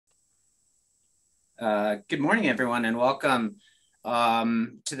Good morning, everyone, and welcome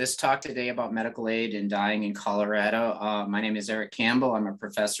to this talk today about medical aid in dying in Colorado. My name is Eric Campbell. I'm a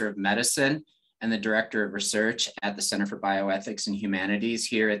professor of medicine and the director of research at the Center for Bioethics and Humanities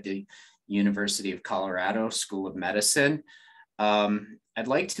here at the University of Colorado School of Medicine. I'd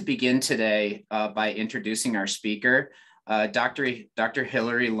like to begin today by introducing our speaker. Dr.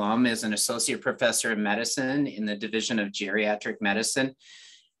 Hilary Lum is an associate professor of medicine in the Division of Geriatric Medicine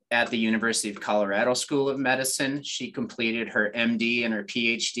at the University of Colorado School of Medicine. She completed her MD and her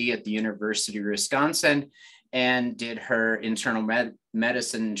PhD at the University of Wisconsin and did her internal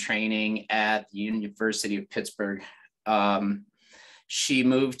medicine training at the University of Pittsburgh. She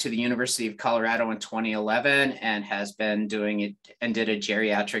moved to the University of Colorado in 2011 and has been doing it and did a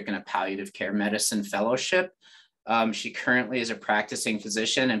geriatric and a palliative care medicine fellowship. She currently is a practicing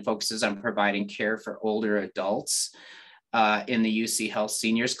physician and focuses on providing care for older adults in the UC Health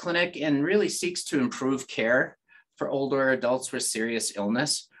Seniors Clinic and really seeks to improve care for older adults with serious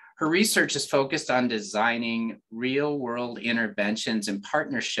illness. Her research is focused on designing real-world interventions in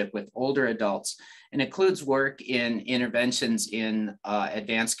partnership with older adults and includes work in interventions in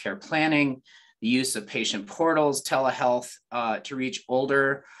advanced care planning, the use of patient portals, telehealth to reach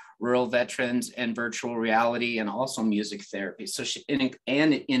older rural veterans, and virtual reality, and also music therapy. So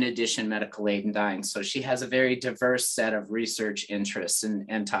in addition, medical aid in dying. So she has a very diverse set of research interests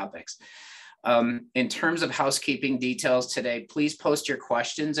and topics. In terms of housekeeping details today, please post your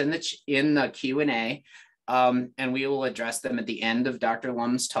questions in the Q&A, and we will address them at the end of Dr.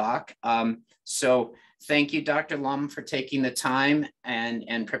 Lum's talk. So thank you, Dr. Lum, for taking the time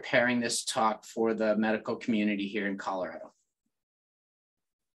and preparing this talk for the medical community here in Colorado.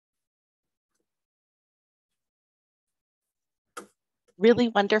 Really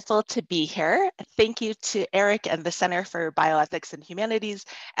wonderful to be here. Thank you to Eric and the Center for Bioethics and Humanities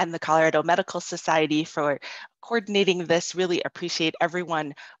and the Colorado Medical Society for coordinating this. Really appreciate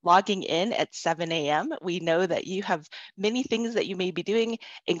everyone logging in at 7 a.m. We know that you have many things that you may be doing,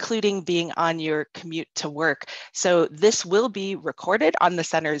 including being on your commute to work. So this will be recorded on the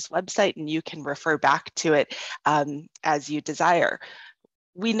center's website and you can refer back to it as you desire.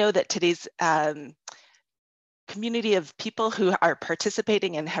 We know that today's community of people who are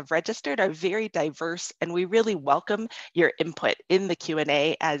participating and have registered are very diverse, and we really welcome your input in the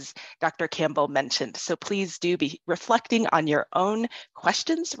Q&A, as Dr. Campbell mentioned. So please do be reflecting on your own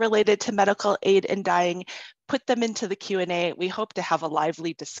questions related to medical aid in dying. Put them into the Q&A. We hope to have a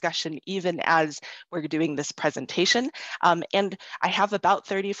lively discussion even as we're doing this presentation. And I have about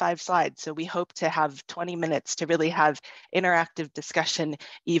 35 slides, so we hope to have 20 minutes to really have interactive discussion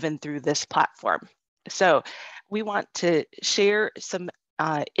even through this platform. So we want to share some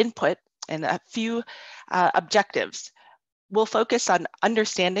input and a few objectives. We'll focus on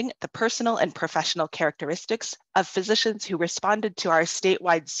understanding the personal and professional characteristics of physicians who responded to our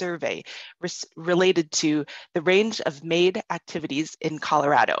statewide survey related to the range of MAiD activities in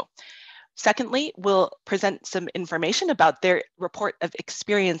Colorado. Secondly, we'll present some information about their report of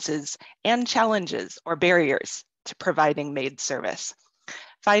experiences and challenges or barriers to providing MAiD service.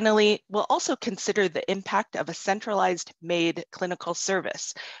 Finally, we'll also consider the impact of a centralized MAiD clinical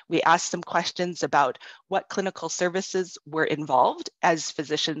service. We asked some questions about what clinical services were involved as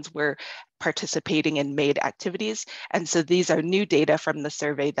physicians were participating in MAiD activities. And so these are new data from the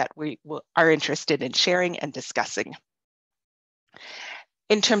survey that we are interested in sharing and discussing.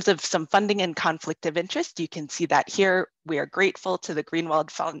 In terms of some funding and conflict of interest, you can see that here. We are grateful to the Greenwald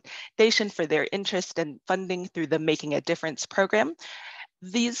Foundation for their interest in funding through the Making a Difference program.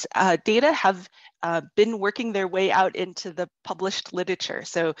 These data have been working their way out into the published literature.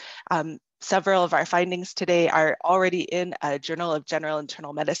 So several of our findings today are already in a Journal of General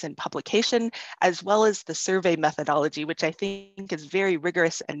Internal Medicine publication, as well as the survey methodology, which I think is very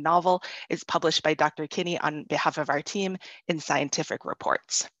rigorous and novel, is published by Dr. Kinney on behalf of our team in Scientific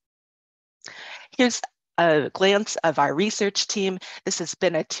Reports. Here's a glance of our research team. This has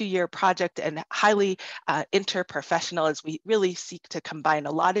been a 2-year project and highly interprofessional as we really seek to combine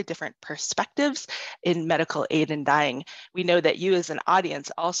a lot of different perspectives in medical aid in dying. We know that you as an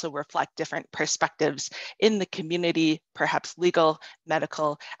audience also reflect different perspectives in the community, perhaps legal,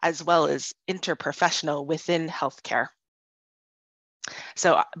 medical, as well as interprofessional within healthcare.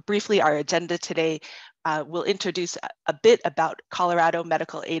 So briefly, our agenda today, we'll introduce a bit about Colorado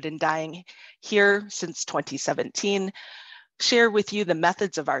medical aid in dying here since 2017, share with you the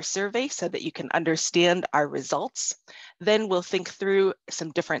methods of our survey so that you can understand our results. Then we'll think through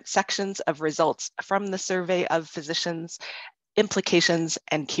some different sections of results from the survey of physicians, implications,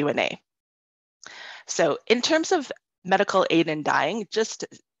 and Q&A. So in terms of medical aid in dying, just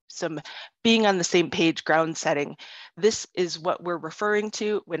some being on the same page, ground setting. This is what we're referring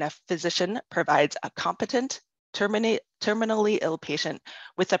to when a physician provides a competent, terminally ill patient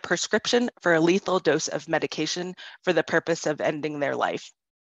with a prescription for a lethal dose of medication for the purpose of ending their life.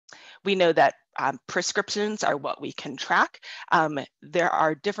 We know that prescriptions are what we can track. There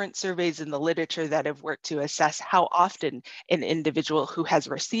are different surveys in the literature that have worked to assess how often an individual who has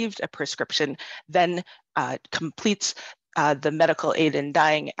received a prescription then completes the medical aid in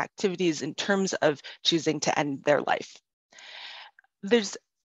dying activities in terms of choosing to end their life. There's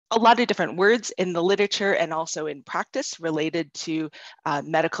a lot of different words in the literature and also in practice related to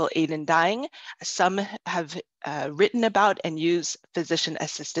medical aid in dying. Some have written about and use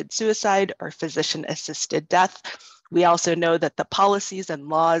physician-assisted suicide or physician-assisted death. We also know that the policies and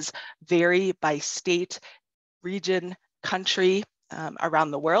laws vary by state, region, country,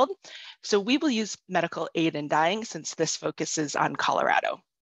 around the world. So we will use medical aid in dying since this focuses on Colorado.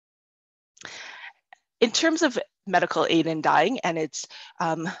 In terms of medical aid in dying and its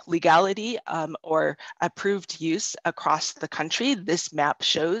legality or approved use across the country, this map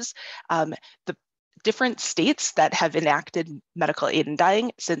shows the different states that have enacted medical aid in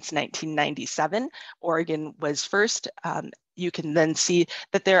dying since 1997. Oregon was first. You can then see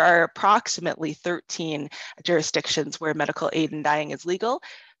that there are approximately 13 jurisdictions where medical aid in dying is legal,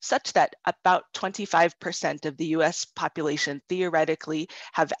 such that about 25% of the US population theoretically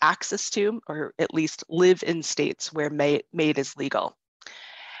have access to, or at least live in states where MAiD is legal.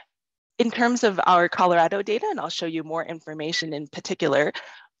 In terms of our Colorado data, and I'll show you more information in particular,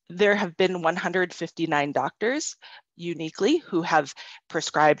 there have been 159 doctors uniquely who have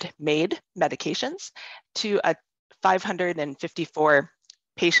prescribed MAiD medications to 554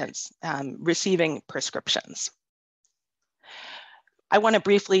 patients receiving prescriptions. I want to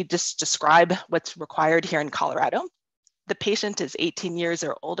briefly just describe what's required here in Colorado. The patient is 18 years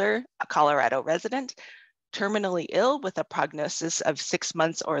or older, a Colorado resident, terminally ill with a prognosis of 6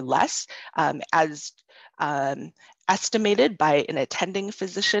 months or less, as estimated by an attending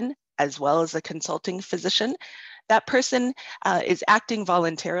physician as well as a consulting physician. That person is acting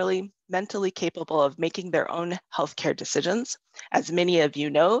voluntarily, mentally capable of making their own healthcare decisions. As many of you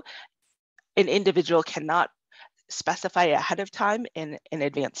know, an individual cannot specify ahead of time in an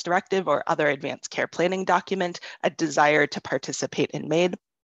advance directive or other advanced care planning document a desire to participate in MAiD.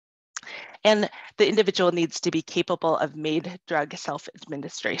 And the individual needs to be capable of MAiD drug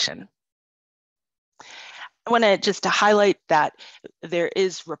self-administration. I want to just highlight that there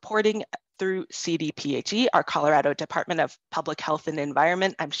is reporting through CDPHE, our Colorado Department of Public Health and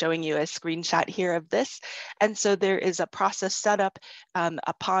Environment. I'm showing you a screenshot here of this. And so there is a process set up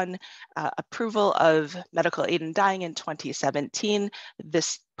upon approval of medical aid in dying in 2017,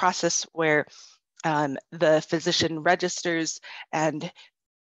 this process where the physician registers and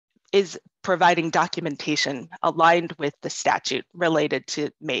is providing documentation aligned with the statute related to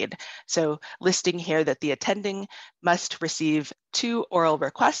MAiD. So listing here that the attending must receive 2 oral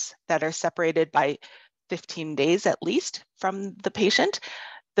requests that are separated by 15 days at least from the patient.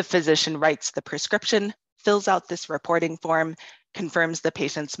 The physician writes the prescription, fills out this reporting form, confirms the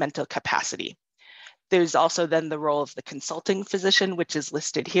patient's mental capacity. There's also then the role of the consulting physician, which is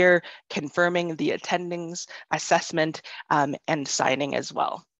listed here, confirming the attending's assessment and signing as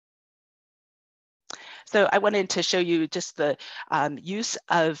well. So I wanted to show you just the use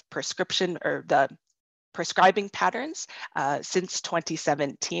of prescription or the prescribing patterns since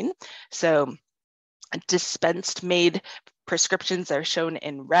 2017. So dispensed MAiD prescriptions are shown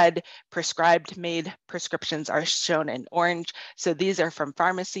in red, prescribed MAiD prescriptions are shown in orange. So these are from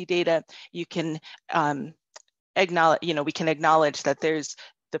pharmacy data. You can acknowledge, we can acknowledge that there's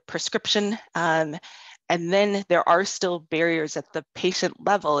the prescription and then there are still barriers at the patient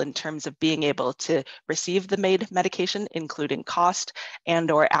level in terms of being able to receive the MAiD medication, including cost and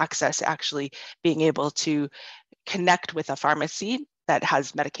or access, actually being able to connect with a pharmacy that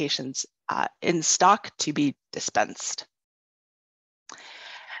has medications in stock to be dispensed.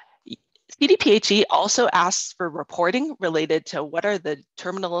 CDPHE also asks for reporting related to what are the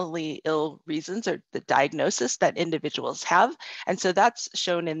terminally ill reasons or the diagnosis that individuals have. And so that's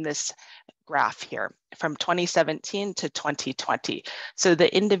shown in this graph here from 2017 to 2020. So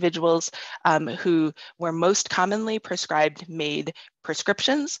the individuals who were most commonly prescribed MAiD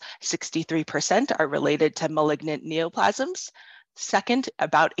prescriptions, 63% are related to malignant neoplasms. Second,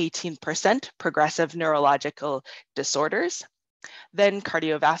 about 18% progressive neurological disorders. Then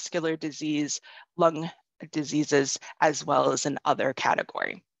cardiovascular disease, lung diseases, as well as an other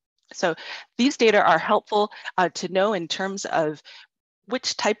category. So these data are helpful to know in terms of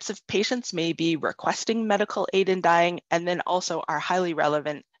which types of patients may be requesting medical aid in dying, and then also are highly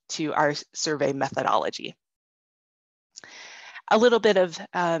relevant to our survey methodology. A little bit of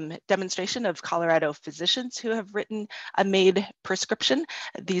demonstration of Colorado physicians who have written a MAiD prescription.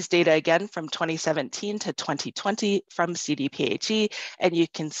 These data again from 2017 to 2020 from CDPHE, and you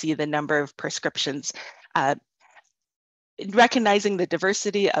can see the number of prescriptions. Recognizing the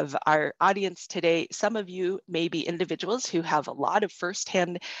diversity of our audience today, some of you may be individuals who have a lot of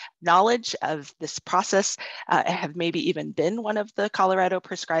firsthand knowledge of this process, have maybe even been one of the Colorado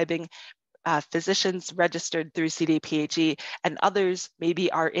prescribing physicians registered through CDPHE, and others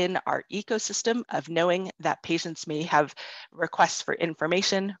maybe are in our ecosystem of knowing that patients may have requests for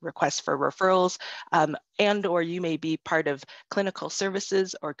information, requests for referrals, and or you may be part of clinical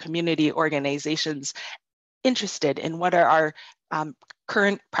services or community organizations interested in what are our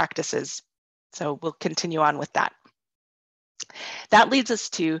current practices. So we'll continue on with that. That leads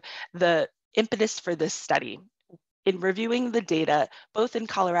us to the impetus for this study. In reviewing the data, both in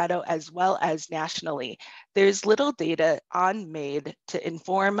Colorado as well as nationally, there's little data on MAiD to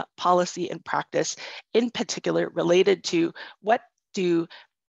inform policy and practice, in particular related to what do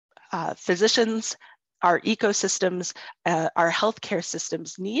physicians, our ecosystems, our healthcare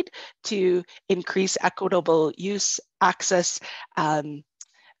systems need to increase equitable use, access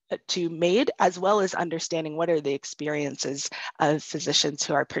to MAiD, as well as understanding what are the experiences of physicians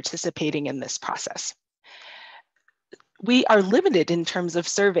who are participating in this process. We are limited in terms of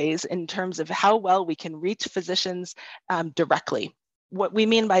surveys, in terms of how well we can reach physicians directly. What we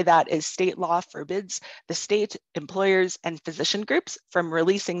mean by that is state law forbids the state, employers, and physician groups from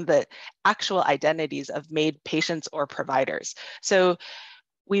releasing the actual identities of MAiD patients or providers. So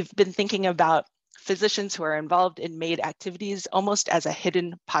we've been thinking about physicians who are involved in MAiD activities almost as a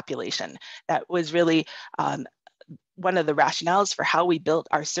hidden population. That was really one of the rationales for how we built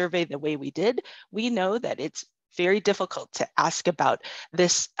our survey the way we did. We know that it's very difficult to ask about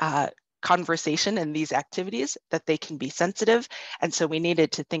this conversation and these activities, that they can be sensitive. And so we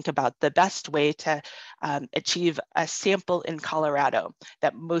needed to think about the best way to achieve a sample in Colorado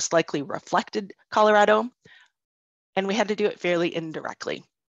that most likely reflected Colorado. And we had to do it fairly indirectly.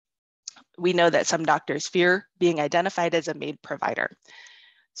 We know that some doctors fear being identified as a MAiD provider.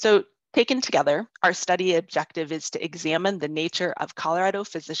 So taken together, our study objective is to examine the nature of Colorado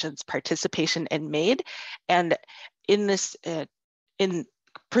physicians' participation in MAiD, and in this, in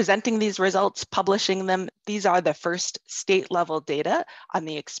presenting these results, publishing them, these are the first state-level data on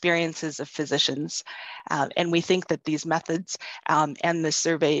the experiences of physicians, and we think that these methods and the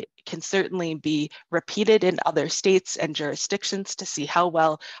survey can certainly be repeated in other states and jurisdictions to see how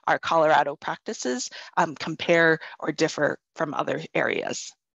well our Colorado practices compare or differ from other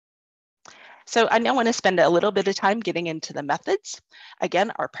areas. So I now want to spend a little bit of time getting into the methods.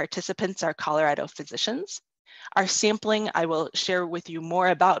 Again, our participants are Colorado physicians. Our sampling, I will share with you more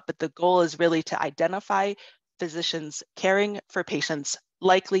about, but the goal is really to identify physicians caring for patients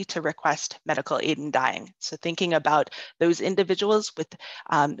likely to request medical aid in dying. So thinking about those individuals with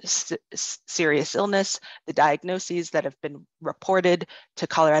serious illness, the diagnoses that have been reported to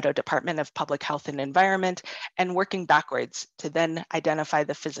Colorado Department of Public Health and Environment, and working backwards to then identify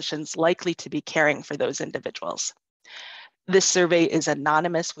the physicians likely to be caring for those individuals. This survey is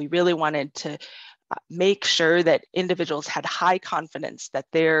anonymous. We really wanted to make sure that individuals had high confidence that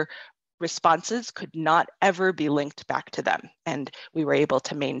their responses could not ever be linked back to them, and we were able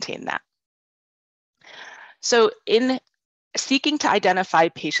to maintain that. So in seeking to identify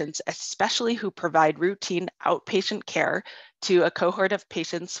patients, especially who provide routine outpatient care to a cohort of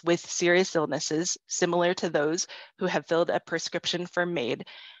patients with serious illnesses, similar to those who have filled a prescription for MAiD,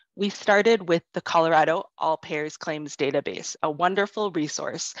 we started with the Colorado All Payers Claims Database, a wonderful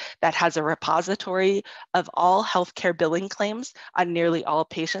resource that has a repository of all healthcare billing claims on nearly all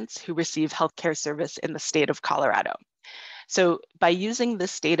patients who receive healthcare service in the state of Colorado. So by using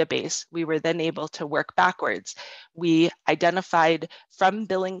this database, we were then able to work backwards. We identified from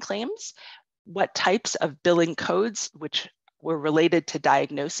billing claims what types of billing codes, which were related to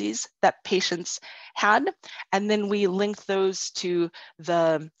diagnoses that patients had. And then we linked those to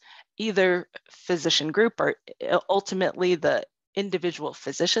the either physician group or ultimately the individual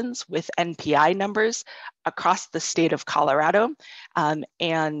physicians with NPI numbers across the state of Colorado.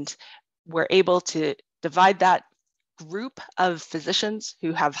 And we're able to divide that group of physicians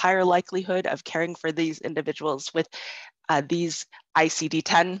who have higher likelihood of caring for these individuals with these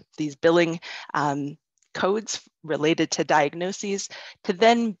ICD-10, these billing codes related to diagnoses, to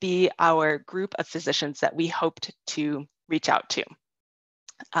then be our group of physicians that we hoped to reach out to.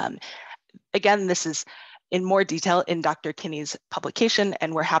 Again, this is in more detail in Dr. Kinney's publication,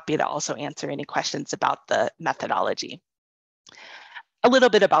 and we're happy to also answer any questions about the methodology. a little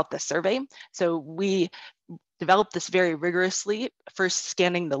bit about the survey. So we developed this very rigorously, first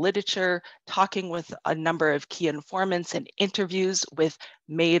scanning the literature, talking with a number of key informants, and interviews with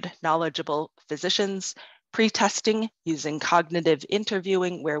MAiD knowledgeable physicians, pre-testing using cognitive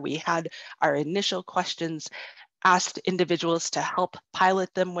interviewing, where we had our initial questions, asked individuals to help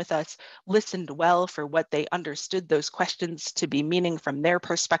pilot them with us, listened well for what they understood those questions to be meaning from their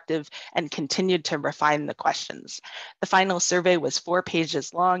perspective, and continued to refine the questions. The final survey was 4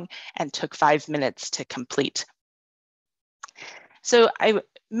 pages long and took 5 minutes to complete. So I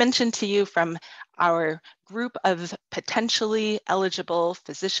mentioned to you from our group of potentially eligible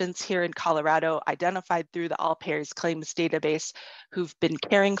physicians here in Colorado, identified through the All Payers Claims database, who've been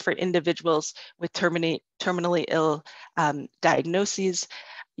caring for individuals with terminally ill diagnoses.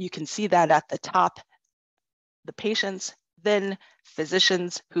 You can see that at the top, the patients, then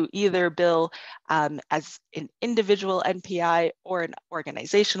physicians who either bill as an individual NPI or an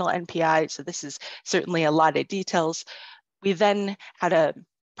organizational NPI. So this is certainly a lot of details. We then had a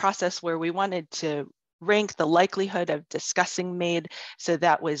process where we wanted to rank the likelihood of discussing MAiD. So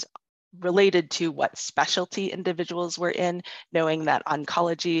that was related to what specialty individuals were in, knowing that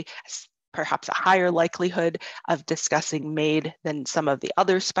oncology has perhaps a higher likelihood of discussing MAiD than some of the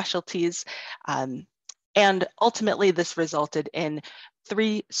other specialties. And ultimately, this resulted in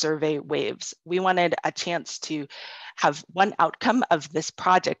 3 survey waves. We wanted a chance to have one outcome of this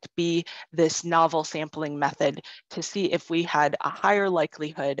project be this novel sampling method to see if we had a higher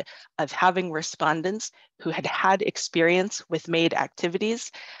likelihood of having respondents who had had experience with MAiD activities.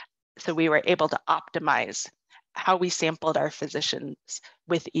 So we were able to optimize how we sampled our physicians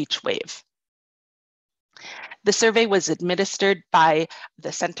with each wave. The survey was administered by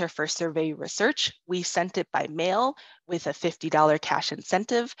the Center for Survey Research. We sent it by mail with a $50 cash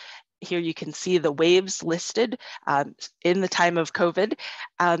incentive. Here you can see the waves listed in the time of COVID,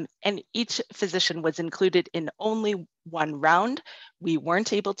 and each physician was included in only 1 round. We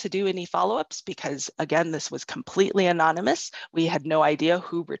weren't able to do any follow-ups because, again, this was completely anonymous. We had no idea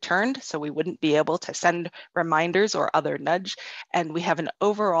who returned, so we wouldn't be able to send reminders or other nudge. And we have an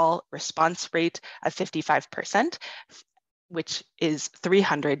overall response rate of 55%, which is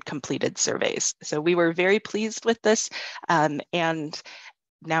 300 completed surveys. So we were very pleased with this, and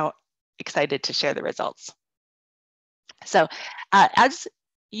now excited to share the results. So as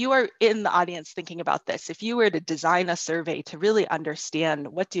you are in the audience thinking about this, if you were to design a survey to really understand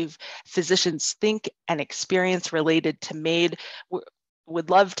what do physicians think and experience related to MAiD, would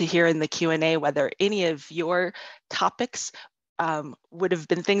love to hear in the Q&A whether any of your topics would have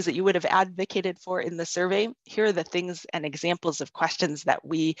been things that you would have advocated for in the survey. Here are the things and examples of questions that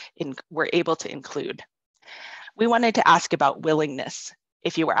we were able to include. We wanted to ask about willingness.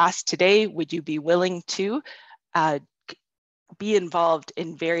 If you were asked today, would you be willing to be involved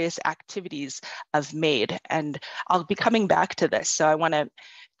in various activities of MAiD? And I'll be coming back to this. So I want to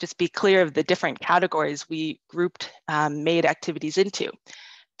just be clear of the different categories we grouped MAiD activities into.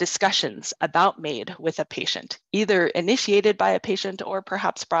 Discussions about MAiD with a patient, either initiated by a patient or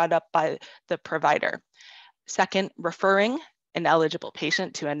perhaps brought up by the provider. Second, referring an eligible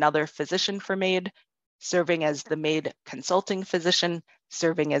patient to another physician for MAiD, serving as the MAiD consulting physician,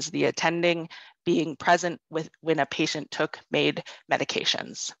 serving as the attending, being present when a patient took MAiD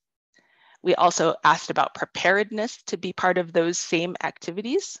medications. We also asked about preparedness to be part of those same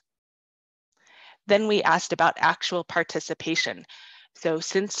activities. Then we asked about actual participation. So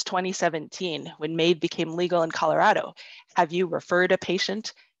since 2017, when MAiD became legal in Colorado, have you referred a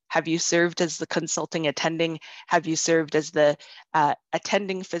patient? Have you served as the consulting attending? Have you served as the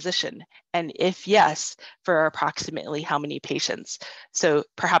attending physician? And if yes, for approximately how many patients? So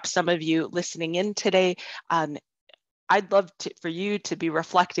perhaps some of you listening in today, I'd love for you to be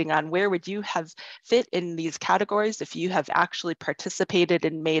reflecting on where would you have fit in these categories if you have actually participated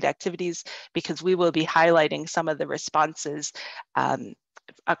in MAiD activities, because we will be highlighting some of the responses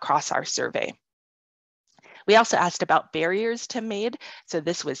across our survey. We also asked about barriers to MAiD. So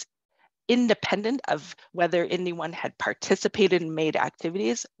this was independent of whether anyone had participated in MAiD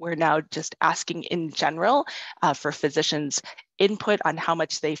activities. We're now just asking in general for physicians' input on how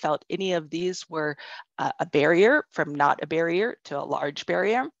much they felt any of these were a barrier, from not a barrier to a large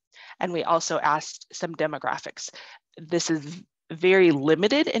barrier. And we also asked some demographics. This is very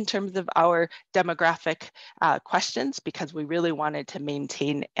limited in terms of our demographic questions because we really wanted to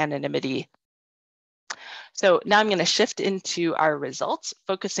maintain anonymity. So now I'm going to shift into our results,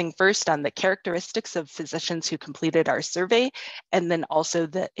 focusing first on the characteristics of physicians who completed our survey, and then also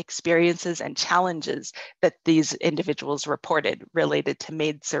the experiences and challenges that these individuals reported related to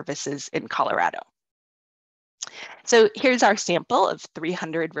MAiD services in Colorado. So here's our sample of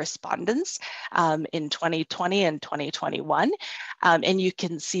 300 respondents in 2020 and 2021. And you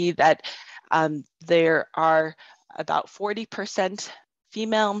can see that there are about 40%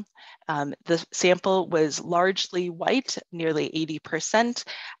 female. The sample was largely white, nearly 80%,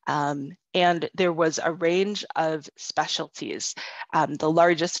 and there was a range of specialties. The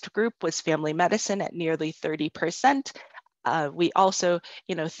largest group was family medicine at nearly 30%. We also,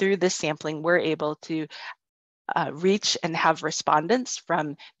 through this sampling, we're able to reach and have respondents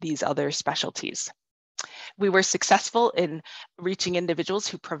from these other specialties. We were successful in reaching individuals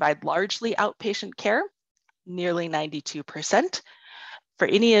who provide largely outpatient care, nearly 92%. For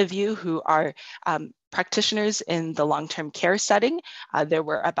any of you who are practitioners in the long-term care setting, there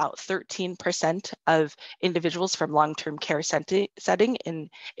were about 13% of individuals from long-term care setting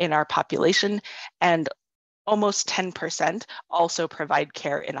in our population, and almost 10% also provide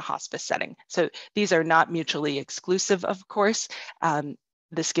care in a hospice setting. So these are not mutually exclusive, of course.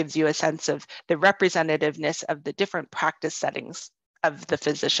 This gives you a sense of the representativeness of the different practice settings of the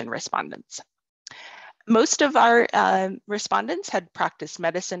physician respondents. Most of our respondents had practiced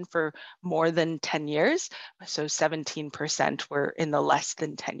medicine for more than 10 years, so 17% were in the less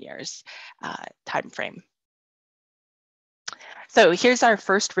than 10 years timeframe. So here's our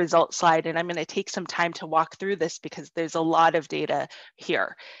first result slide, and I'm going to take some time to walk through this because there's a lot of data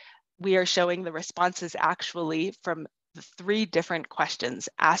here. We are showing the responses actually from the 3 different questions,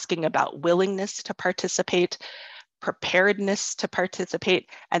 asking about willingness to participate, preparedness to participate,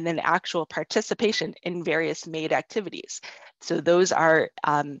 and then actual participation in various MAiD activities. So those are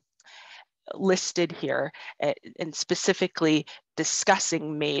listed here, and specifically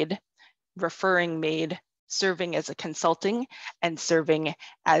discussing MAiD, referring MAiD, serving as a consulting, and serving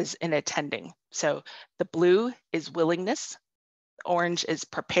as an attending. So the blue is willingness, orange is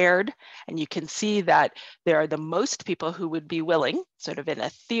prepared, and you can see that there are the most people who would be willing, sort of in a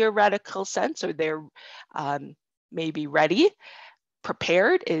theoretical sense, or they're maybe ready.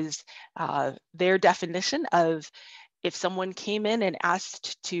 Prepared is their definition of if someone came in and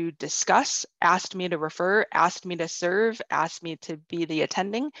asked to discuss, asked me to refer, asked me to serve, asked me to be the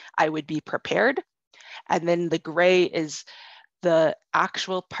attending, I would be prepared. And then the gray is the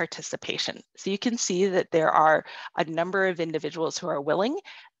actual participation. So you can see that there are a number of individuals who are willing,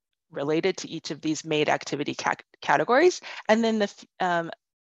 related to each of these MAiD activity categories, and then the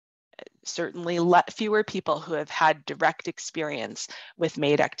certainly fewer people who have had direct experience with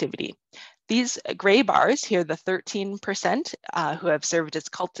MAiD activity. These gray bars here, the 13% who have served as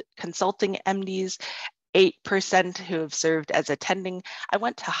consulting MDs, 8% who have served as attending. I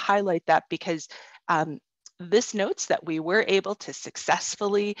want to highlight that because this notes that we were able to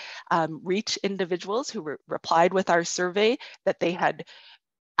successfully reach individuals who replied with our survey that they had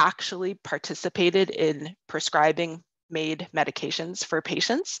actually participated in prescribing MAiD medications for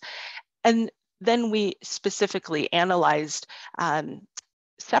patients. And then we specifically analyzed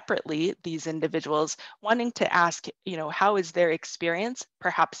separately these individuals, wanting to ask, how is their experience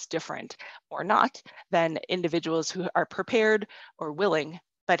perhaps different or not than individuals who are prepared or willing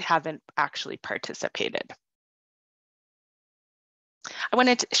but haven't actually participated. I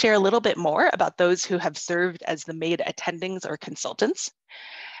wanted to share a little bit more about those who have served as the MAiD attendings or consultants.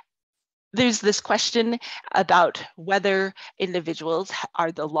 There's this question about whether individuals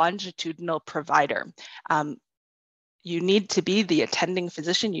are the longitudinal provider. You need to be the attending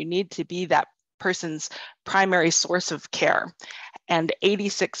physician. You need to be that person's primary source of care. And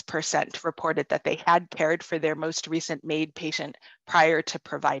 86% reported that they had cared for their most recent MAiD patient prior to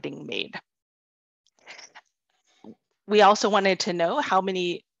providing MAiD. We also wanted to know how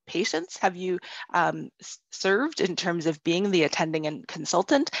many patients have you served in terms of being the attending and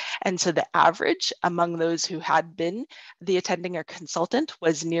consultant. And so the average among those who had been the attending or consultant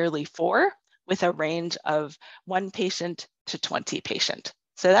was nearly 4, with a range of 1 patient to 20 patient.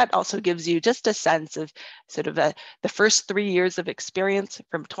 So that also gives you just a sense of sort of the first 3 years of experience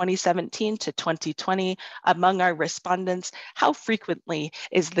from 2017 to 2020 among our respondents. How frequently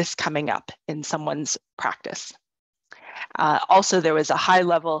is this coming up in someone's practice? Also, there was a high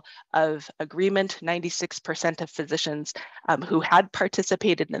level of agreement. 96% of physicians who had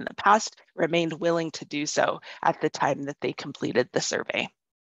participated in the past remained willing to do so at the time that they completed the survey.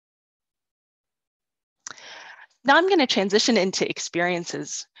 Now I'm going to transition into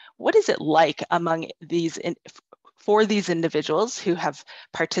experiences. What is it like among these, for these individuals who have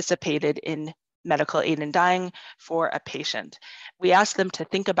participated in medical aid in dying for a patient? We asked them to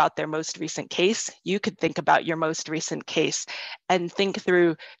think about their most recent case. You could think about your most recent case and think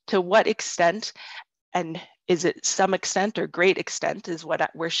through to what extent, and is it some extent or great extent is what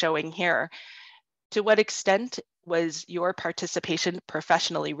we're showing here, To what extent was your participation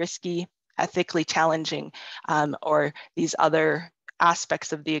professionally risky, ethically challenging, or these other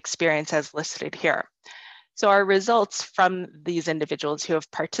aspects of the experience as listed here? So our results from these individuals who have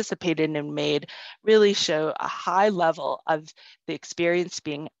participated in MAiD really show a high level of the experience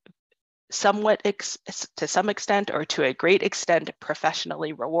being somewhat, to some extent or to a great extent,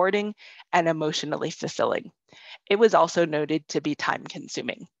 professionally rewarding and emotionally fulfilling. It was also noted to be time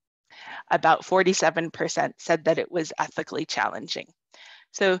consuming. About 47% said that it was ethically challenging.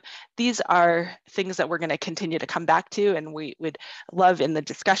 So these are things that we're going to continue to come back to, and we would love in the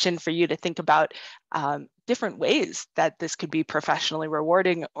discussion for you to think about different ways that this could be professionally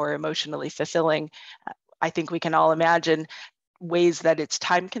rewarding or emotionally fulfilling. I think we can all imagine ways that it's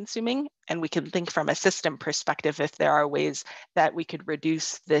time consuming, and we can think from a system perspective if there are ways that we could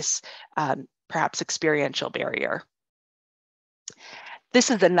reduce this perhaps experiential barrier. This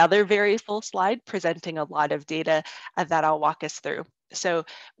is another very full slide presenting a lot of data that I'll walk us through. So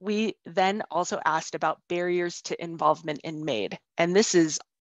we then also asked about barriers to involvement in MAiD, and this is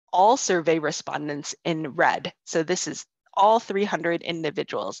all survey respondents in red. So this is all 300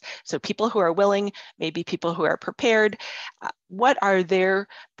 individuals. So people who are willing, maybe people who are prepared. What are their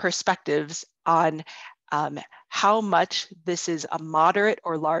perspectives on how much this is a moderate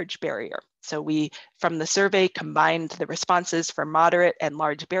or large barrier? So we, from the survey, combined the responses for moderate and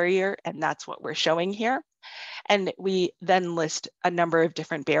large barrier, and that's what we're showing here. And we then list a number of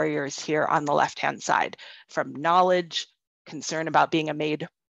different barriers here on the left-hand side, from knowledge, concern about being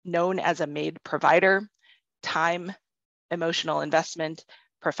known as a MAiD provider, time, emotional investment,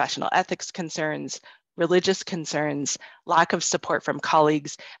 professional ethics concerns, religious concerns, lack of support from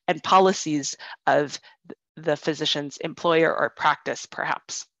colleagues, and policies of the physician's employer or practice,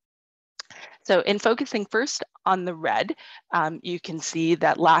 perhaps. So in focusing first on the red, you can see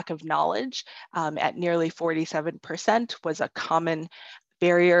that lack of knowledge at nearly 47% was a common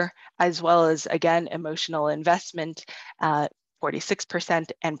barrier, as well as, again, emotional investment,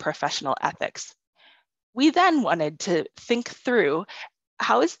 46%, and professional ethics. We then wanted to think through,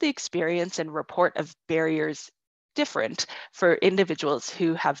 how is the experience and report of barriers different for individuals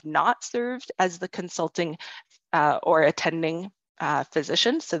who have not served as the consulting or attending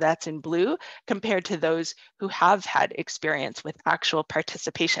physician, so that's in blue, compared to those who have had experience with actual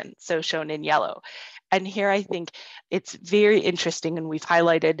participation, so shown in yellow. And here I think it's very interesting, and we've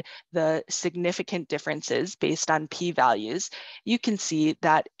highlighted the significant differences based on p-values. You can see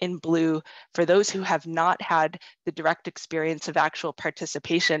that in blue, for those who have not had the direct experience of actual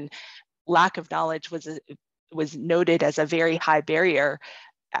participation, lack of knowledge was noted as a very high barrier,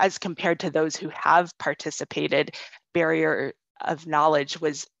 as compared to those who have participated. Barrier of knowledge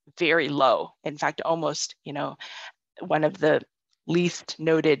was very low. In fact, almost, one of the least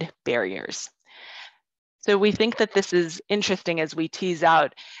noted barriers. So we think that this is interesting as we tease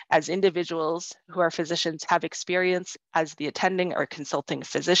out, as individuals who are physicians have experience as the attending or consulting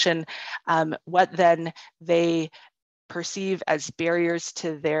physician, what then they perceive as barriers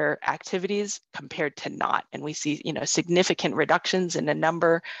to their activities compared to not. And we see, significant reductions in a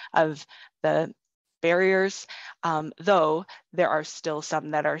number of the barriers, though there are still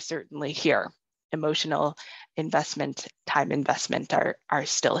some that are certainly here. Emotional investment, time investment are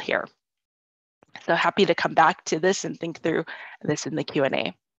still here. So happy to come back to this and think through this in the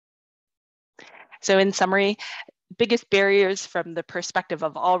Q&A. So in summary, biggest barriers from the perspective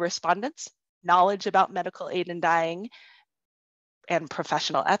of all respondents: knowledge about medical aid in dying and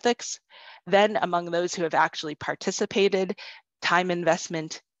professional ethics. Then among those who have actually participated, time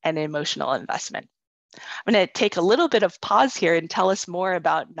investment and emotional investment. I'm going to take a little bit of pause here and tell us more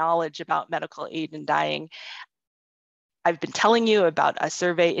about knowledge about medical aid in dying. I've been telling you about a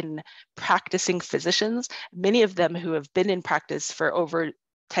survey in practicing physicians, many of them who have been in practice for over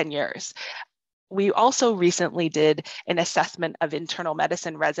 10 years. We also recently did an assessment of internal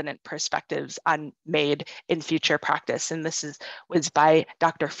medicine resident perspectives on MAiD in future practice. And this was by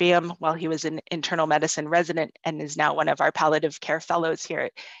Dr. Pham while he was an internal medicine resident and is now one of our palliative care fellows here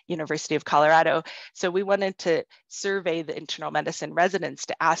at University of Colorado. So we wanted to survey the internal medicine residents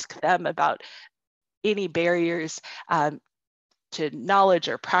to ask them about any barriers to knowledge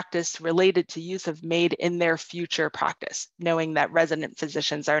or practice related to use of MAiD in their future practice, knowing that resident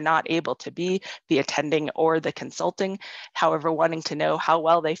physicians are not able to be the attending or the consulting, however, wanting to know how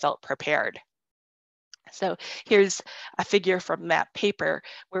well they felt prepared. So here's a figure from that paper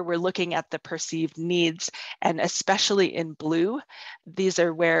where we're looking at the perceived needs, and especially in blue, these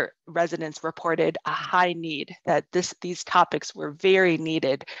are where residents reported a high need, that these topics were very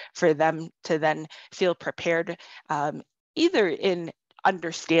needed for them to then feel prepared, either in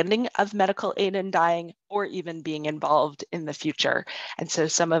understanding of medical aid in dying or even being involved in the future. And so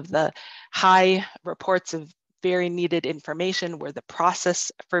some of the high reports of very needed information were the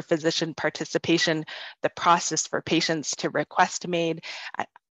process for physician participation, the process for patients to request MAiD.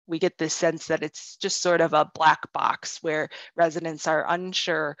 We get this sense that it's just sort of a black box where residents are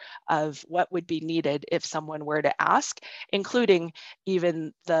unsure of what would be needed if someone were to ask, including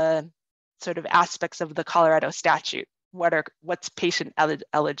even the sort of aspects of the Colorado statute. What's patient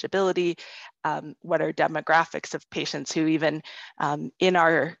eligibility? What are demographics of patients who even in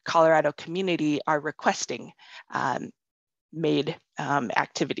our Colorado community are requesting MAiD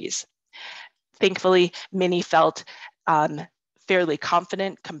activities? Thankfully, many felt fairly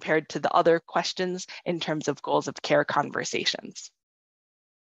confident compared to the other questions in terms of goals of care conversations.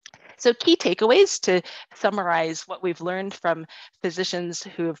 So key takeaways to summarize what we've learned from physicians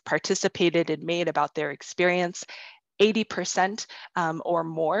who have participated in MAiD about their experience. 80% or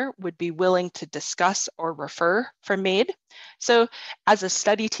more would be willing to discuss or refer for MAiD. So as a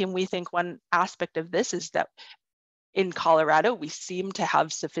study team, we think one aspect of this is that in Colorado, we seem to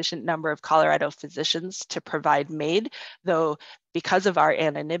have sufficient number of Colorado physicians to provide MAiD, though because of our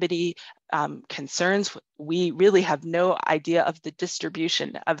anonymity concerns, we really have no idea of the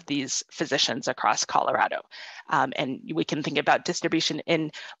distribution of these physicians across Colorado. And we can think about distribution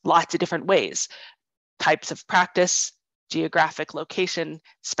in lots of different ways: types of practice, geographic location,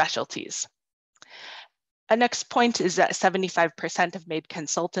 specialties. A next point is that 75% of MAiD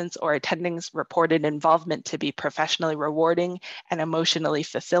consultants or attendings reported involvement to be professionally rewarding and emotionally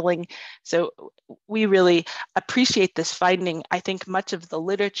fulfilling. So we really appreciate this finding. I think much of the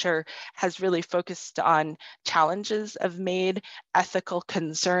literature has really focused on challenges of MAiD, ethical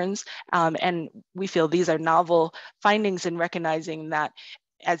concerns, and we feel these are novel findings in recognizing that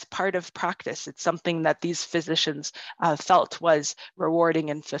as part of practice, it's something that these physicians felt was rewarding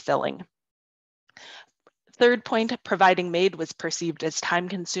and fulfilling. Third point, providing MAiD was perceived as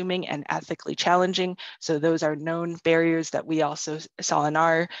time-consuming and ethically challenging. So those are known barriers that we also saw in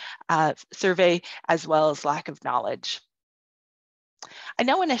our survey, as well as lack of knowledge. I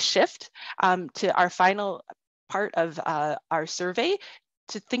now want to shift to our final part of our survey,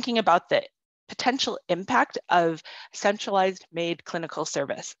 to thinking about the potential impact of centralized MAiD clinical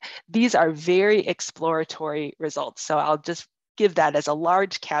service. These are very exploratory results, so I'll just give that as a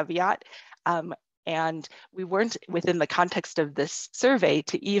large caveat. And we weren't within the context of this survey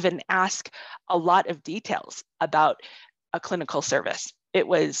to even ask a lot of details about a clinical service. It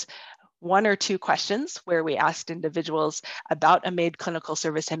was one or two questions where we asked individuals about a MAiD clinical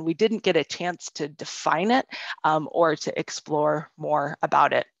service, and we didn't get a chance to define it or to explore more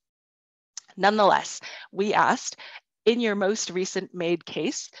about it. Nonetheless, we asked, in your most recent MAiD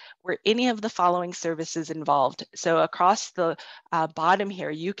case, were any of the following services involved? So across the bottom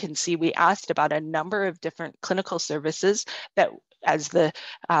here, you can see we asked about a number of different clinical services that, as the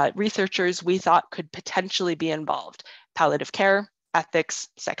researchers, we thought could potentially be involved: palliative care, ethics,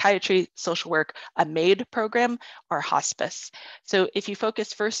 psychiatry, social work, a MAiD program, or hospice. So if you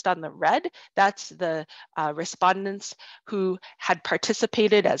focus first on the red, that's the respondents who had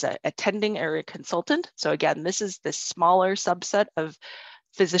participated as an attending or a consultant. So again, this is the smaller subset of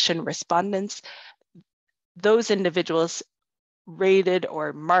physician respondents. Those individuals rated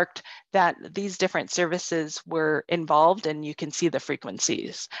or marked that these different services were involved, and you can see the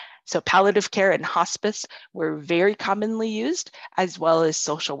frequencies. So palliative care and hospice were very commonly used, as well as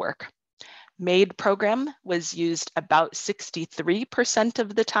social work. MAiD program was used about 63%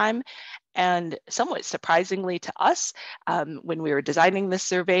 of the time, and somewhat surprisingly to us, when we were designing this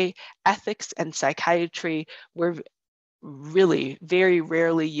survey, ethics and psychiatry were really very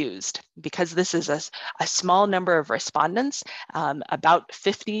rarely used, because this is a small number of respondents, about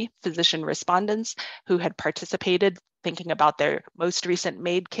 50 physician respondents who had participated. Thinking about their most recent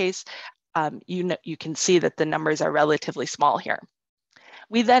MAiD case, you can see that the numbers are relatively small here.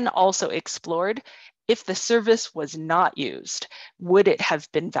 We then also explored, if the service was not used, would it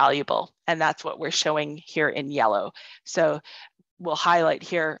have been valuable? And that's what we're showing here in yellow. So we'll highlight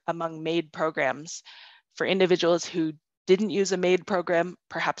here, among MAiD programs, for individuals who didn't use a MAiD program,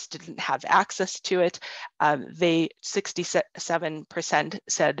 perhaps didn't have access to it, 67%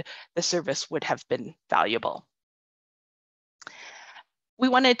 said the service would have been valuable. We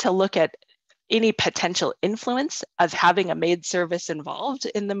wanted to look at any potential influence of having a MAiD service involved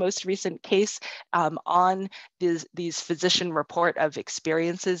in the most recent case on these physician report of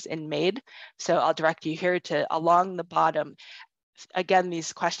experiences in MAiD. So I'll direct you here to along the bottom. Again,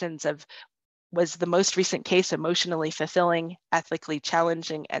 these questions of, was the most recent case emotionally fulfilling, ethically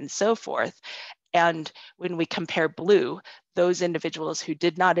challenging, and so forth? And when we compare blue, those individuals who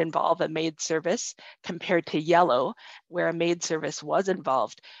did not involve a MAiD service compared to yellow, where a MAiD service was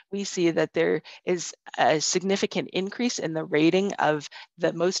involved, we see that there is a significant increase in the rating of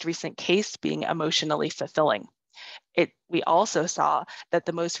the most recent case being emotionally fulfilling. We also saw that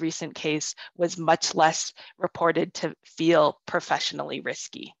the most recent case was much less reported to feel professionally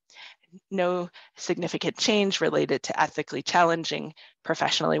risky. No significant change related to ethically challenging,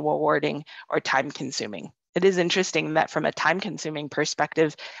 professionally rewarding, or time-consuming. It is interesting that from a time-consuming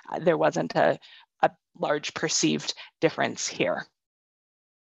perspective, there wasn't a large perceived difference here.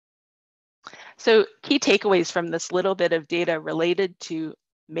 So key takeaways from this little bit of data related to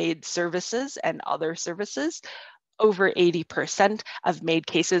MAiD services and other services. Over 80% of MAiD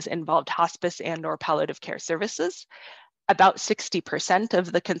cases involved hospice and/or palliative care services. About 60%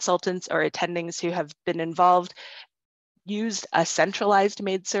 of the consultants or attendings who have been involved used a centralized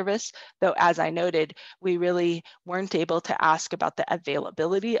MAiD service, though as I noted, we really weren't able to ask about the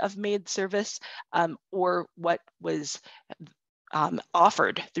availability of MAiD service or what was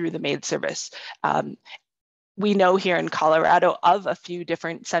offered through the MAiD service. We know here in Colorado of a few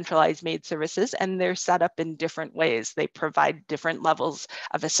different centralized MAiD services, and they're set up in different ways. They provide different levels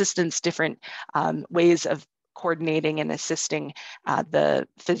of assistance, different ways of coordinating and assisting the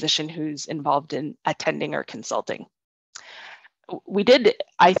physician who's involved in attending or consulting. We did,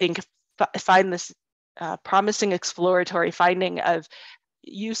 I think, find this promising exploratory finding of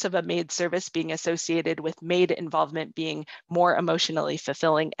use of a MAiD service being associated with MAiD involvement being more emotionally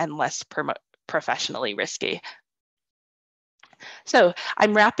fulfilling and less professionally risky. So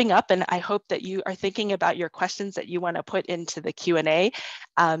I'm wrapping up, and I hope that you are thinking about your questions that you want to put into the Q&A.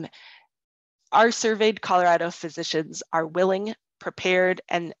 Our surveyed Colorado physicians are willing, prepared,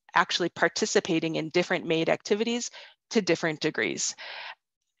 and actually participating in different MAiD activities to different degrees.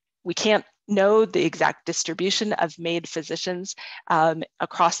 We can't know the exact distribution of MAiD physicians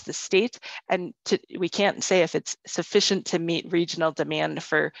across the state, and we can't say if it's sufficient to meet regional demand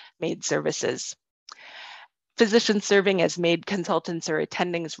for MAiD services. Physicians serving as MAiD consultants or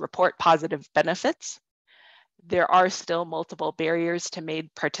attendings report positive benefits. There are still multiple barriers to MAiD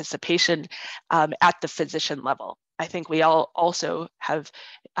participation at the physician level. I think we all also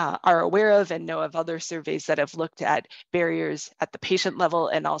are aware of and know of other surveys that have looked at barriers at the patient level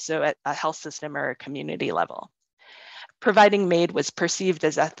and also at a health system or a community level. Providing MAiD was perceived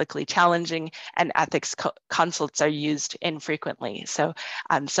as ethically challenging, and ethics consults are used infrequently. So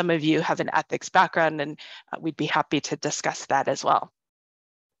some of you have an ethics background, and we'd be happy to discuss that as well.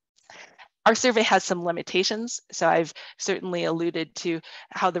 Our survey has some limitations, so I've certainly alluded to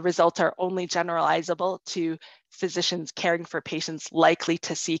how the results are only generalizable to physicians caring for patients likely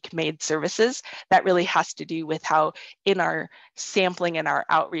to seek MAiD services. That really has to do with how in our sampling and our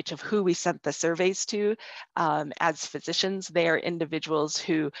outreach of who we sent the surveys to as physicians, they are individuals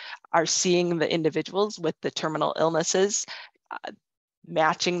who are seeing the individuals with the terminal illnesses,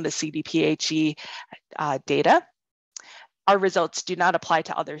 matching the CDPHE data. Our results do not apply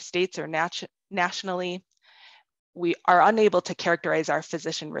to other states or nationally. We are unable to characterize our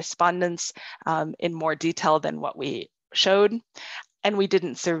physician respondents in more detail than what we showed. And we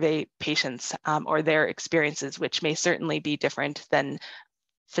didn't survey patients or their experiences, which may certainly be different than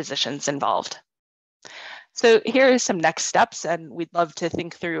physicians involved. So here are some next steps, and we'd love to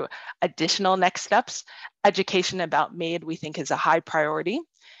think through additional next steps. Education about MAiD we think is a high priority.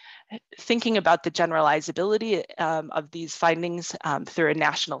 Thinking about the generalizability of these findings through a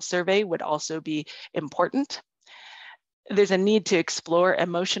national survey would also be important. There's a need to explore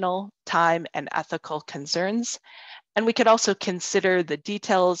emotional, time, and ethical concerns. And we could also consider the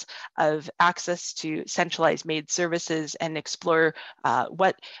details of access to centralized MAiD services and explore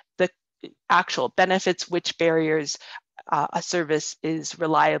what the actual benefits, which barriers a service is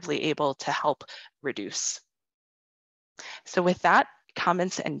reliably able to help reduce. So with that,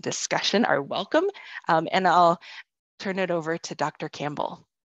 comments and discussion are welcome, and I'll turn it over to Dr. Campbell.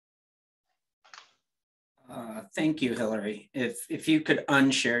 Thank you, Hillary. If you could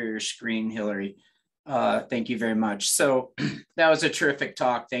unshare your screen, Hillary, thank you very much. So that was a terrific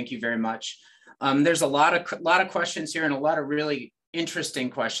talk. Thank you very much. There's a lot of questions here and a lot of really interesting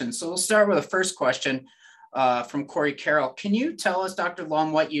questions. So we'll start with the first question from Corey Carroll. Can you tell us, Dr.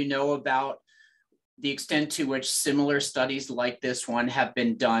 Lum, what you know about the extent to which similar studies like this one have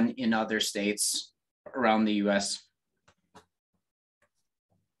been done in other states around the US?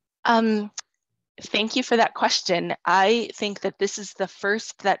 Thank you for that question. I think that this is the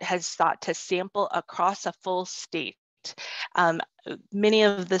first that has sought to sample across a full state. Many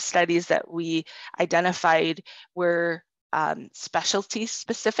of the studies that we identified were specialty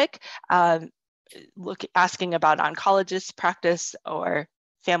specific. asking about oncologist practice or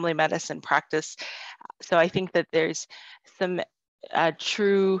family medicine practice. So I think that there's some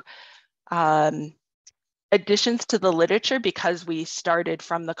true additions to the literature because we started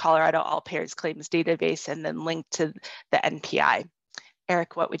from the Colorado All Payers Claims Database and then linked to the NPI.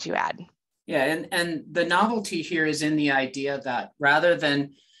 Eric, what would you add? Yeah, and the novelty here is in the idea that rather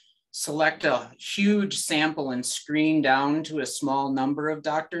than select a huge sample and screen down to a small number of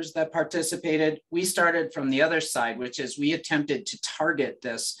doctors that participated, we started from the other side, which is we attempted to target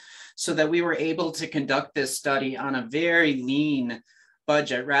this so that we were able to conduct this study on a very lean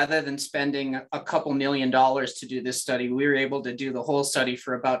budget. Rather than spending a couple $1 million to do this study, we were able to do the whole study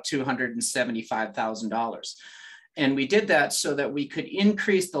for about $275,000. And we did that so that we could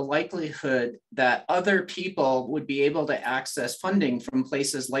increase the likelihood that other people would be able to access funding from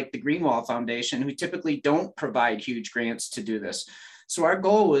places like the Greenwald Foundation, who typically don't provide huge grants to do this. So our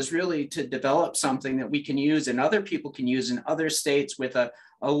goal was really to develop something that we can use and other people can use in other states with a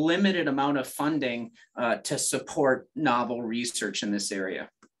limited amount of funding to support novel research in this area.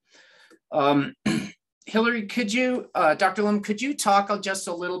 Hillary, could you, Dr. Lim, could you talk just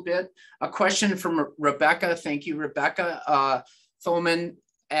a little bit? A question from Rebecca. Thank you, Rebecca. Thoman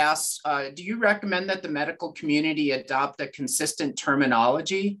asks, do you recommend that the medical community adopt a consistent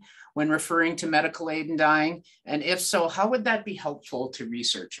terminology when referring to medical aid in dying? And if so, how would that be helpful to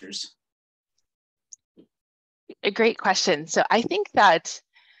researchers? A great question. So I think that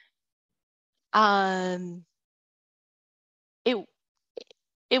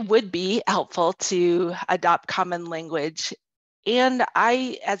it would be helpful to adopt common language. And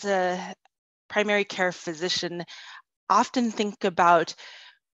I, as a primary care physician, often think about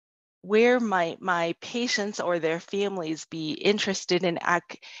where my patients or their families be interested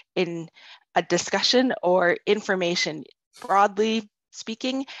in a discussion or information, broadly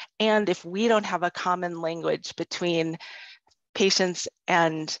speaking. And if we don't have a common language between patients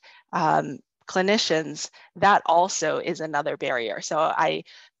and clinicians, that also is another barrier. So I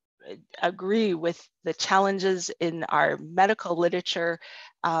agree with the challenges in our medical literature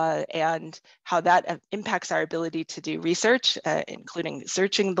and how that impacts our ability to do research, including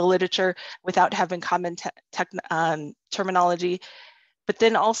searching the literature without having common terminology. But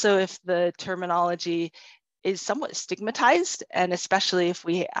then also if the terminology is somewhat stigmatized, and especially if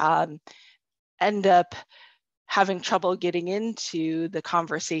we end up having trouble getting into the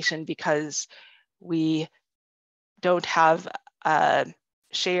conversation because we don't have a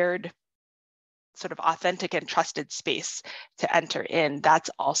shared sort of authentic and trusted space to enter in, that's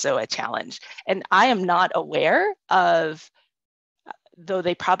also a challenge. And I am not aware of, though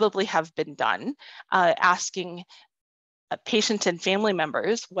they probably have been done, asking patients and family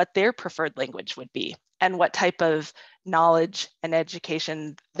members what their preferred language would be and what type of knowledge and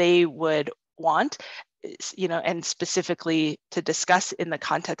education they would want, you know, and specifically to discuss in the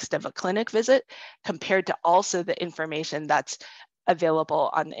context of a clinic visit compared to also the information that's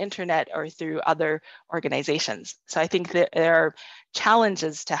available on the internet or through other organizations. So I think that there are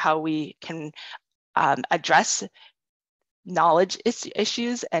challenges to how we can address knowledge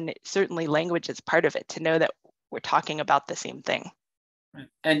issues, and certainly language is part of it, to know that we're talking about the same thing.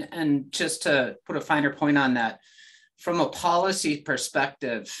 And just to put a finer point on that, from a policy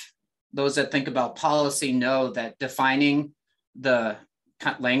perspective, those that think about policy know that defining the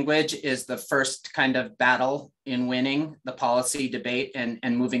language is the first kind of battle in winning the policy debate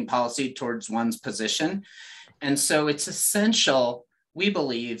and moving policy towards one's position. And so it's essential, we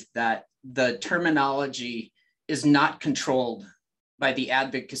believe, that the terminology is not controlled by the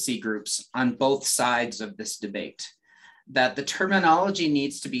advocacy groups on both sides of this debate, that the terminology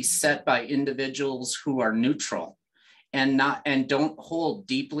needs to be set by individuals who are neutral and don't hold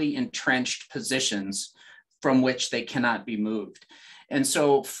deeply entrenched positions from which they cannot be moved. And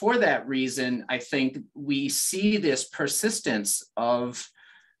so for that reason, I think we see this persistence of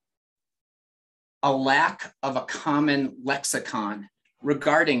a lack of a common lexicon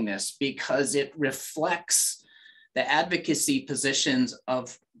regarding this, because it reflects the advocacy positions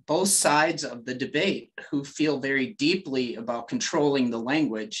of both sides of the debate, who feel very deeply about controlling the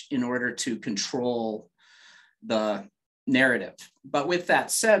language in order to control the narrative. But with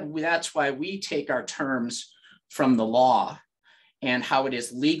that said, that's why we take our terms from the law and how it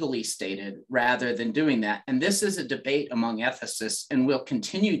is legally stated rather than doing that. And this is a debate among ethicists and will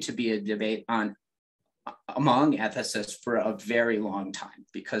continue to be a debate among ethicists for a very long time,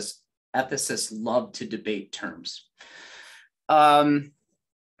 because ethicists love to debate terms. A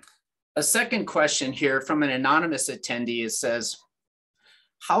second question here from an anonymous attendee, it says,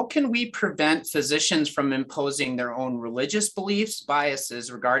 how can we prevent physicians from imposing their own religious beliefs,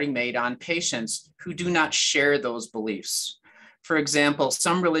 biases regarding MAiD on patients who do not share those beliefs? For example,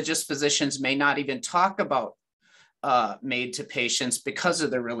 some religious physicians may not even talk about MAiD to patients because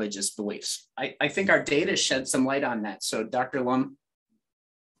of their religious beliefs. I think our data shed some light on that. So Dr. Lum.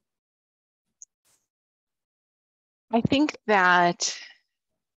 I think that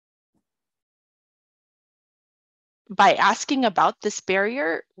by asking about this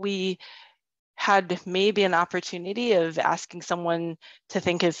barrier, we had maybe an opportunity of asking someone to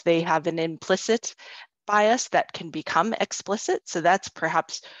think if they have an implicit bias that can become explicit. So that's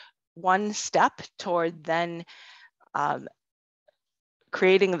perhaps one step toward then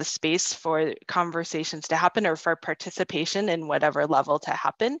creating the space for conversations to happen or for participation in whatever level to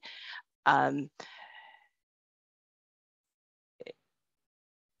happen.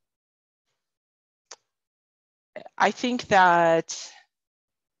 I think that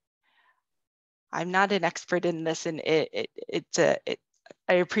I'm not an expert in this, and I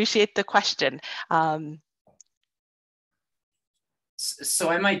appreciate the question. So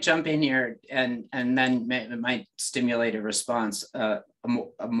I might jump in here and then it might stimulate a response, a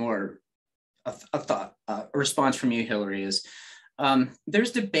response from you, Hillary, is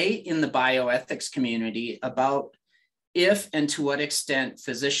there's debate in the bioethics community about if and to what extent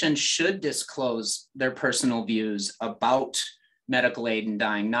physicians should disclose their personal views about medical aid in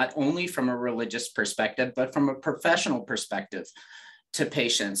dying, not only from a religious perspective, but from a professional perspective to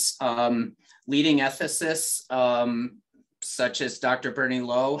patients. Leading ethicists, such as Dr. Bernie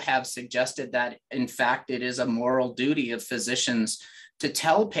Lowe, have suggested that, in fact, it is a moral duty of physicians to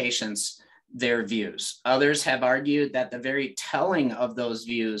tell patients their views. Others have argued that the very telling of those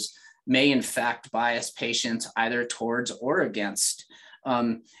views may in fact bias patients either towards or against.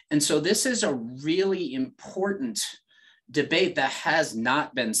 And so this is a really important debate that has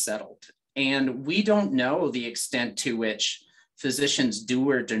not been settled. And we don't know the extent to which physicians do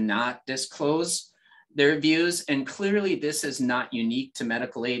or do not disclose their views. And clearly this is not unique to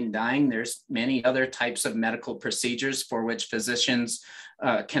medical aid in dying. There's many other types of medical procedures for which physicians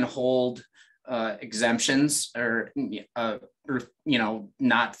can hold exemptions or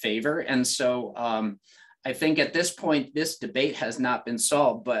not favor. And so I think at this point, this debate has not been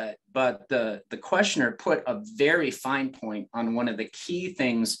solved, but the questioner put a very fine point on one of the key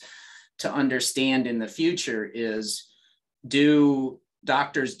things to understand in the future is, do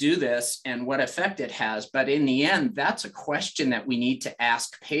doctors do this and what effect it has? But in the end, that's a question that we need to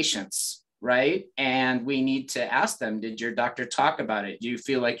ask patients, right? And we need to ask them, did your doctor talk about it? Do you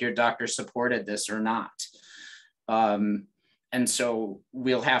feel like your doctor supported this or not? And so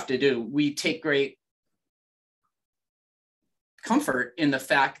we take great comfort in the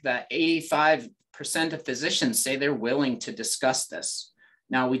fact that 85% of physicians say they're willing to discuss this.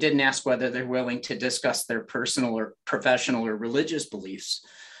 Now, we didn't ask whether they're willing to discuss their personal or professional or religious beliefs,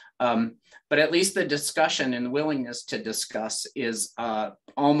 but at least the discussion and the willingness to discuss is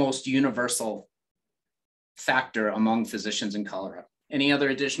almost universal factor among physicians in Colorado. Any other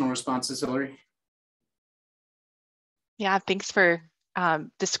additional responses, Hillary? Yeah, thanks for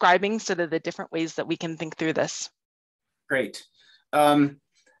describing sort of the different ways that we can think through this. Great.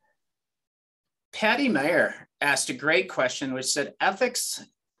 Patty Meyer asked a great question, which said, ethics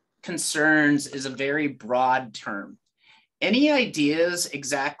concerns is a very broad term. Any ideas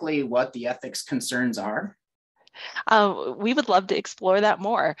exactly what the ethics concerns are? We would love to explore that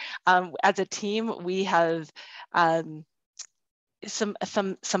more. As a team, we have some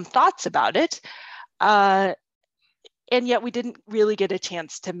thoughts about it. And yet we didn't really get a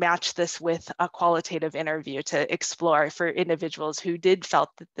chance to match this with a qualitative interview to explore for individuals who did find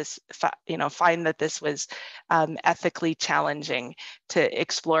that this was ethically challenging, to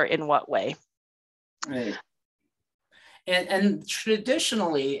explore in what way. Right. And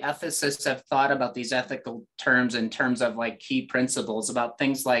traditionally, ethicists have thought about these ethical terms in terms of like key principles about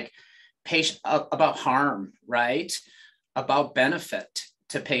things like about harm, right? About benefit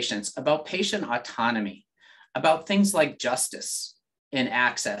to patients, about patient autonomy, about things like justice and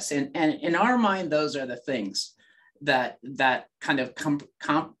access. And in our mind, those are the things that kind of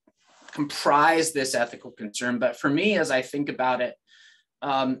comprise this ethical concern. But for me, as I think about it,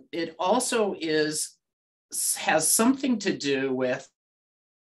 it also has something to do with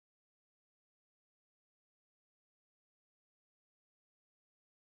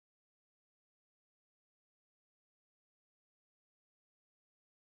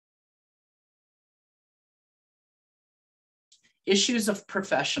issues of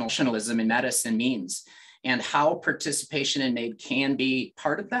professionalism in medicine means, and how participation in MAiD can be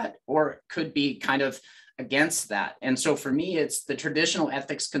part of that, or could be kind of against that. And so for me, it's the traditional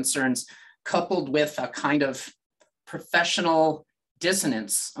ethics concerns coupled with a kind of professional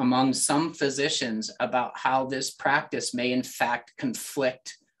dissonance among some physicians about how this practice may in fact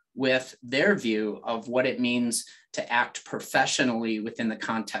conflict with their view of what it means to act professionally within the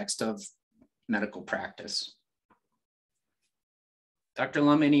context of medical practice. Dr.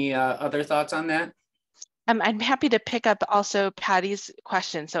 Lum, any other thoughts on that? I'm happy to pick up also Patty's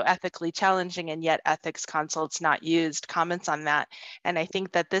question. So ethically challenging and yet ethics consults not used, comments on that. And I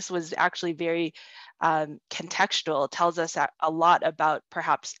think that this was actually very contextual, tells us a lot about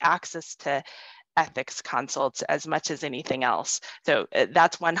perhaps access to ethics consults as much as anything else. So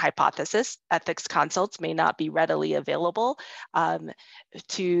that's one hypothesis. Ethics consults may not be readily available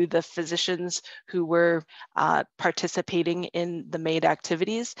to the physicians who were participating in the MAiD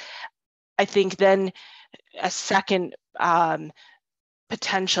activities. I think then a second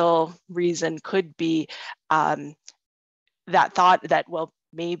potential reason could be that thought that, well,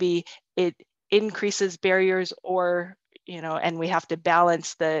 maybe it increases barriers, or, you know, and we have to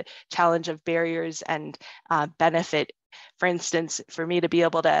balance the challenge of barriers and benefit. For instance, for me to be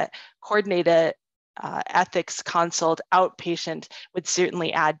able to coordinate a ethics consult outpatient would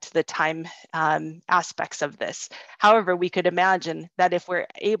certainly add to the time aspects of this. However, we could imagine that if we're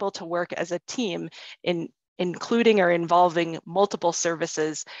able to work as a team in including or involving multiple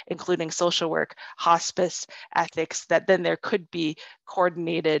services, including social work, hospice, ethics, that then there could be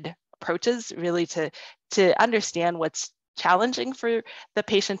coordinated approaches really to understand what's challenging for the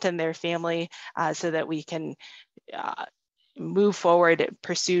patient and their family, so that we can move forward,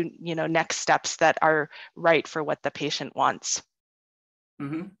 pursue, you know, next steps that are right for what the patient wants.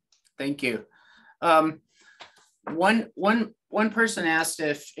 Mm-hmm. Thank you. One person asked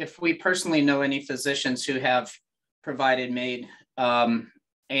if we personally know any physicians who have provided MAiD,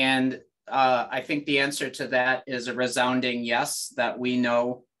 and I think the answer to that is a resounding yes, that we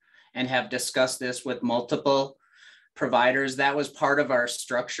know and have discussed this with multiple providers. That was part of our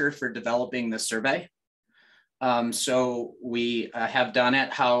structure for developing the survey. So we have done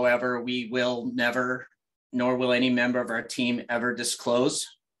it. However, we will never, nor will any member of our team ever disclose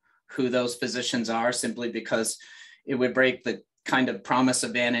who those physicians are, simply because it would break the kind of promise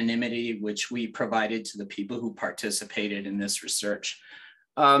of anonymity which we provided to the people who participated in this research.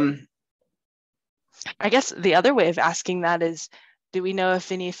 I guess the other way of asking that is, do we know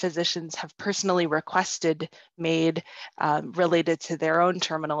if any physicians have personally requested MAiD related to their own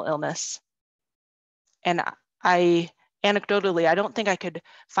terminal illness? And anecdotally, I don't think I could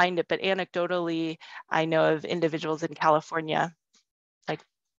find it, but anecdotally, I know of individuals in California, like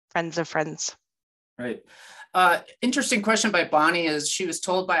friends of friends. Right. Interesting question by Bonnie is she was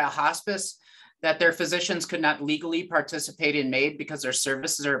told by a hospice that their physicians could not legally participate in MAiD because their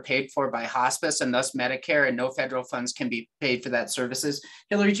services are paid for by hospice and thus Medicare, and no federal funds can be paid for that services.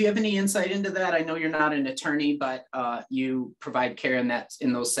 Hillary, do you have any insight into that? I know you're not an attorney, but you provide care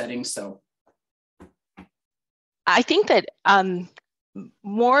in those settings. So I think that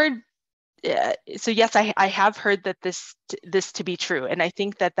more. So yes, I have heard that this to be true, and I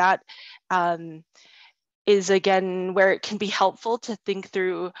think that is again where it can be helpful to think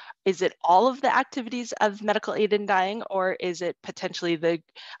through: is it all of the activities of medical aid in dying, or is it potentially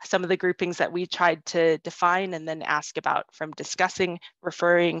some of the groupings that we tried to define and then ask about, from discussing,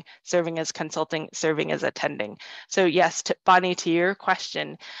 referring, serving as consulting, serving as attending? So yes, Bonnie, to your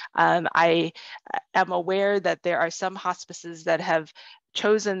question, I am aware that there are some hospices that have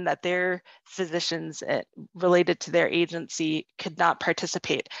chosen that their physicians related to their agency could not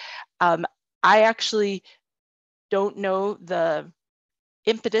participate. I actually don't know the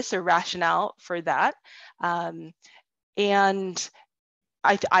impetus or rationale for that. And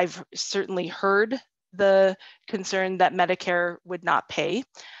I've certainly heard the concern that Medicare would not pay.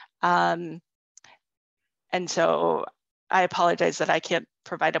 And so I apologize that I can't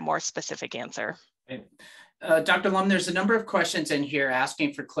provide a more specific answer. Okay. Dr. Lum, there's a number of questions in here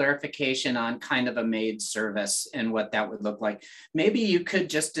asking for clarification on kind of a MAiD service and what that would look like. Maybe you could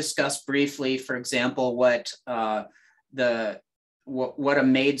just discuss briefly, for example, what a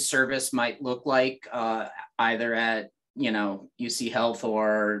MAiD service might look like, either at UC Health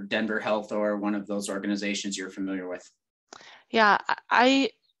or Denver Health or one of those organizations you're familiar with. Yeah, I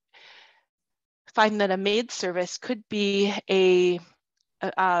find that a MAiD service could be a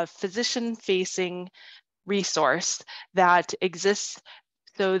physician-facing resource that exists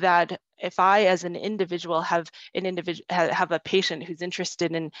so that if I, as an individual, have a patient who's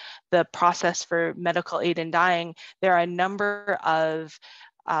interested in the process for medical aid in dying, there are a number of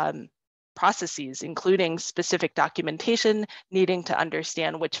processes, including specific documentation, needing to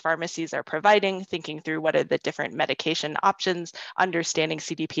understand which pharmacies are providing, thinking through what are the different medication options, understanding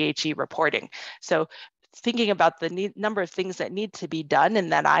CDPHE reporting. So thinking about the number of things that need to be done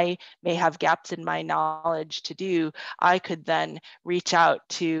and that I may have gaps in my knowledge to do, I could then reach out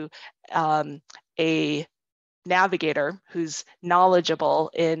to a navigator who's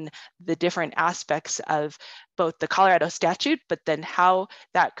knowledgeable in the different aspects of both the Colorado statute, but then how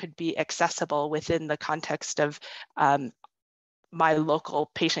that could be accessible within the context of my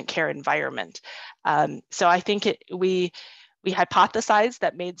local patient care environment. So I think we hypothesize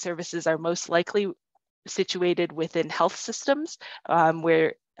that MAiD services are most likely situated within health systems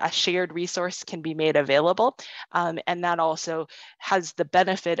where a shared resource can be made available. And that also has the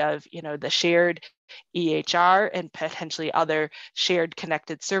benefit of, the shared EHR and potentially other shared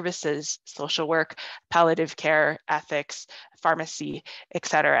connected services, social work, palliative care, ethics, pharmacy, et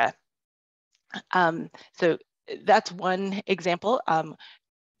cetera. So that's one example.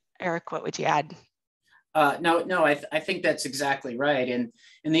 Eric, what would you add? No, I think that's exactly right. And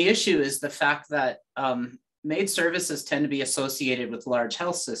the issue is the fact that MAiD services tend to be associated with large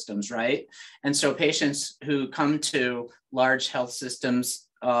health systems, right? And so patients who come to large health systems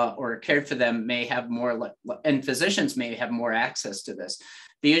or cared for them may have more, and physicians may have more access to this.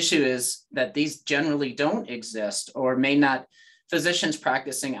 The issue is that these generally don't exist, or may not. Physicians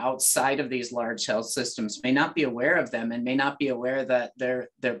practicing outside of these large health systems may not be aware of them, and may not be aware that their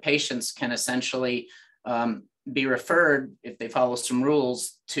patients can essentially be referred, if they follow some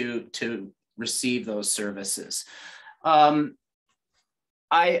rules, to receive those services. I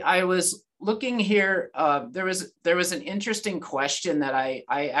was looking here. There was an interesting question that I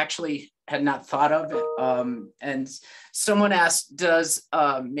actually had not thought of, and someone asked, "Does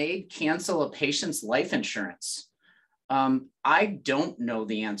MAiD cancel a patient's life insurance?" I don't know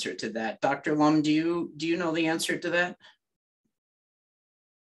the answer to that. Dr. Lum, do you know the answer to that?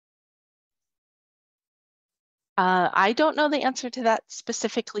 I don't know the answer to that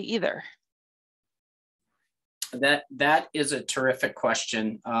specifically either. That is a terrific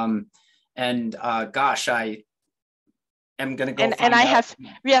question. Gosh, I am going to go and I have,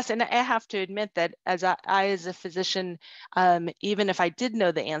 yes, and I have to admit that as I as a physician, even if I did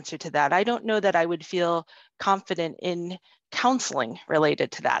know the answer to that, I don't know that I would feel confident in counseling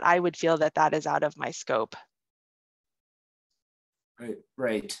related to that. I would feel that that is out of my scope.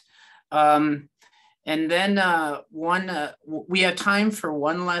 Right. And then we have time for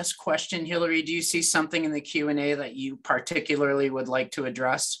one last question. Hillary, do you see something in the Q&A that you particularly would like to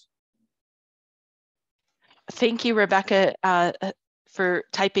address? Thank you, Rebecca, for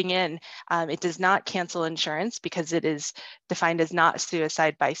typing in. It does not cancel insurance because it is defined as not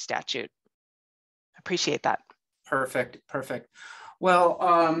suicide by statute. Appreciate that. Perfect.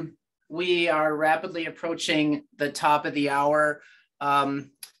 Well, we are rapidly approaching the top of the hour.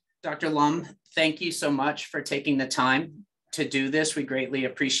 Dr. Lum, thank you so much for taking the time to do this. We greatly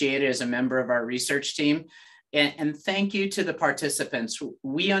appreciate it as a member of our research team. And thank you to the participants.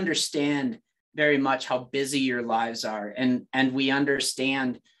 We understand very much how busy your lives are. And we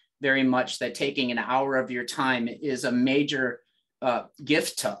understand very much that taking an hour of your time is a major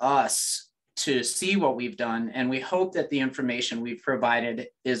gift to us to see what we've done. And we hope that the information we've provided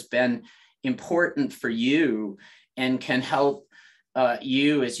has been important for you and can help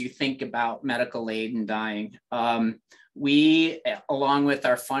you as you think about medical aid in dying. We, along with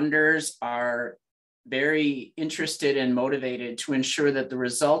our funders, are very interested and motivated to ensure that the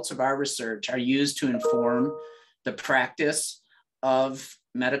results of our research are used to inform the practice of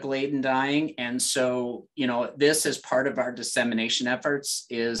medical aid in dying. And so, this is part of our dissemination efforts,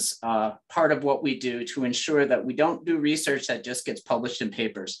 is part of what we do to ensure that we don't do research that just gets published in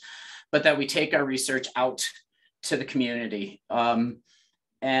papers, but that we take our research out to the community.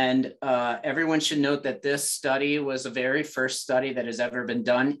 Everyone should note that this study was the very first study that has ever been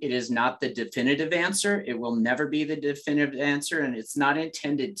done. It is not the definitive answer. It will never be the definitive answer, and it's not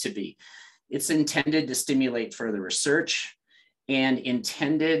intended to be. It's intended to stimulate further research and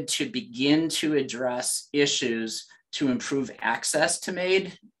intended to begin to address issues to improve access to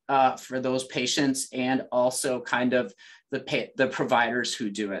MAiD for those patients, and also kind of the providers who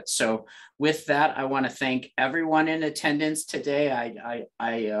do it. So with that, I want to thank everyone in attendance today.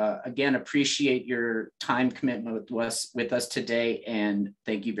 I again appreciate your time commitment with us today, and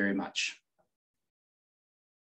thank you very much.